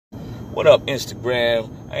What up,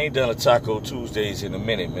 Instagram? I ain't done a Taco Tuesdays in a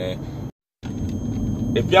minute, man.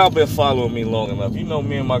 If y'all been following me long enough, you know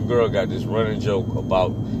me and my girl got this running joke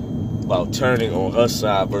about turning on her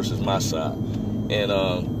side versus my side. And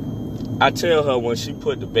I tell her when she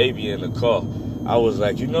put the baby in the car, I was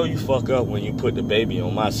like, you know you fuck up when you put the baby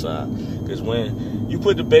on my side. Because when you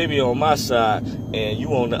put the baby on my side and you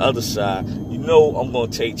on the other side, you know I'm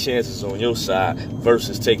going to take chances on your side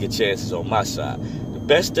versus taking chances on my side.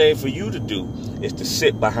 The best thing for you to do is to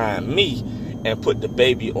sit behind me and put the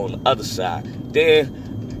baby on the other side.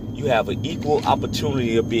 Then you have an equal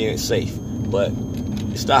opportunity of being safe. But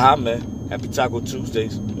it's the hot, man. Happy Taco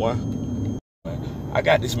Tuesdays. One. I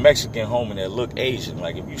got this Mexican homie that look Asian.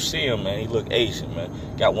 Like, if you see him, man, he look Asian,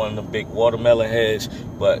 man. Got one of them big watermelon heads,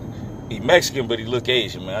 but he Mexican, but he look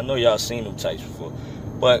Asian, man. I know y'all seen them types before.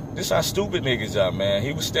 But this how stupid niggas are, man.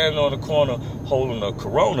 He was standing on the corner holding a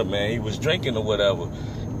Corona, man. He was drinking or whatever.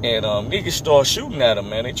 And niggas start shooting at him,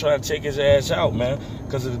 man. They trying to take his ass out, man,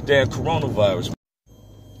 because of the damn coronavirus.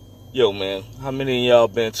 Yo, man, how many of y'all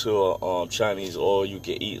been to a Chinese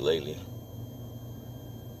all-you-can-eat lately?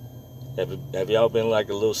 Have y'all been like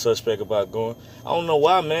a little suspect about going? I don't know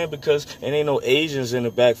why, man, because it ain't no Asians in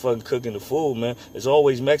the back fucking cooking the food, man. There's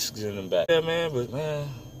always Mexicans in the back. Yeah, man, but, man,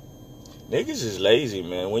 niggas is lazy,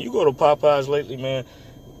 man. When you go to Popeyes lately, man,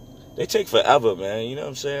 they take forever, man. You know what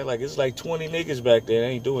I'm saying? Like, it's like 20 niggas back there. They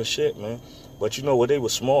ain't doing shit, man. But you know what? They were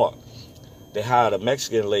smart. They hired a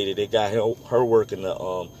Mexican lady. They got her working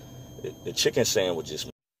the chicken sandwiches.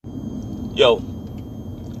 Yo.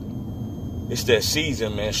 It's that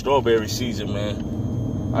season, man. Strawberry season,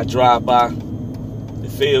 man. I drive by the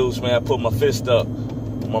fields, man. I put my fist up.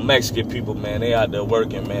 My Mexican people, man, they out there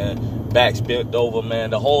working, man. Backs bent over, man.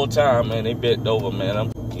 The whole time, man, they bent over,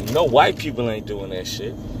 man. You know white people ain't doing that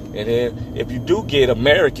shit. And then if you do get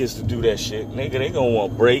Americans to do that shit, nigga, they gonna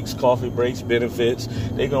want breaks, coffee breaks, benefits.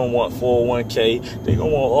 They gonna want 401k. They gonna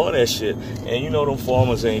want all that shit. And you know them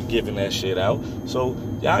farmers ain't giving that shit out. So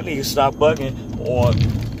y'all need to stop bugging on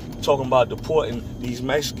talking about deporting these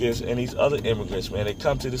Mexicans and these other immigrants, man. They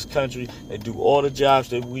come to this country, they do all the jobs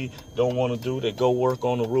that we don't want to do. They go work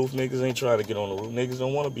on the roof. Niggas ain't trying to get on the roof. Niggas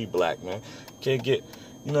don't want to be black, man. Can't get,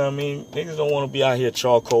 you know what I mean? Niggas don't want to be out here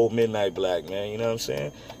charcoal midnight black, man. You know what I'm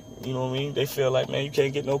saying? You know what I mean? They feel like, man, you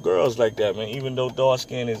can't get no girls like that, man. Even though dark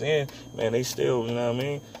skin is in, man, they still, you know what I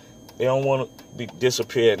mean? They don't want to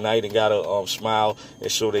disappear at night and gotta smile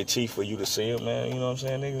and show their teeth for you to see them, man. You know what I'm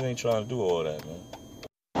saying? Niggas ain't trying to do all that, man.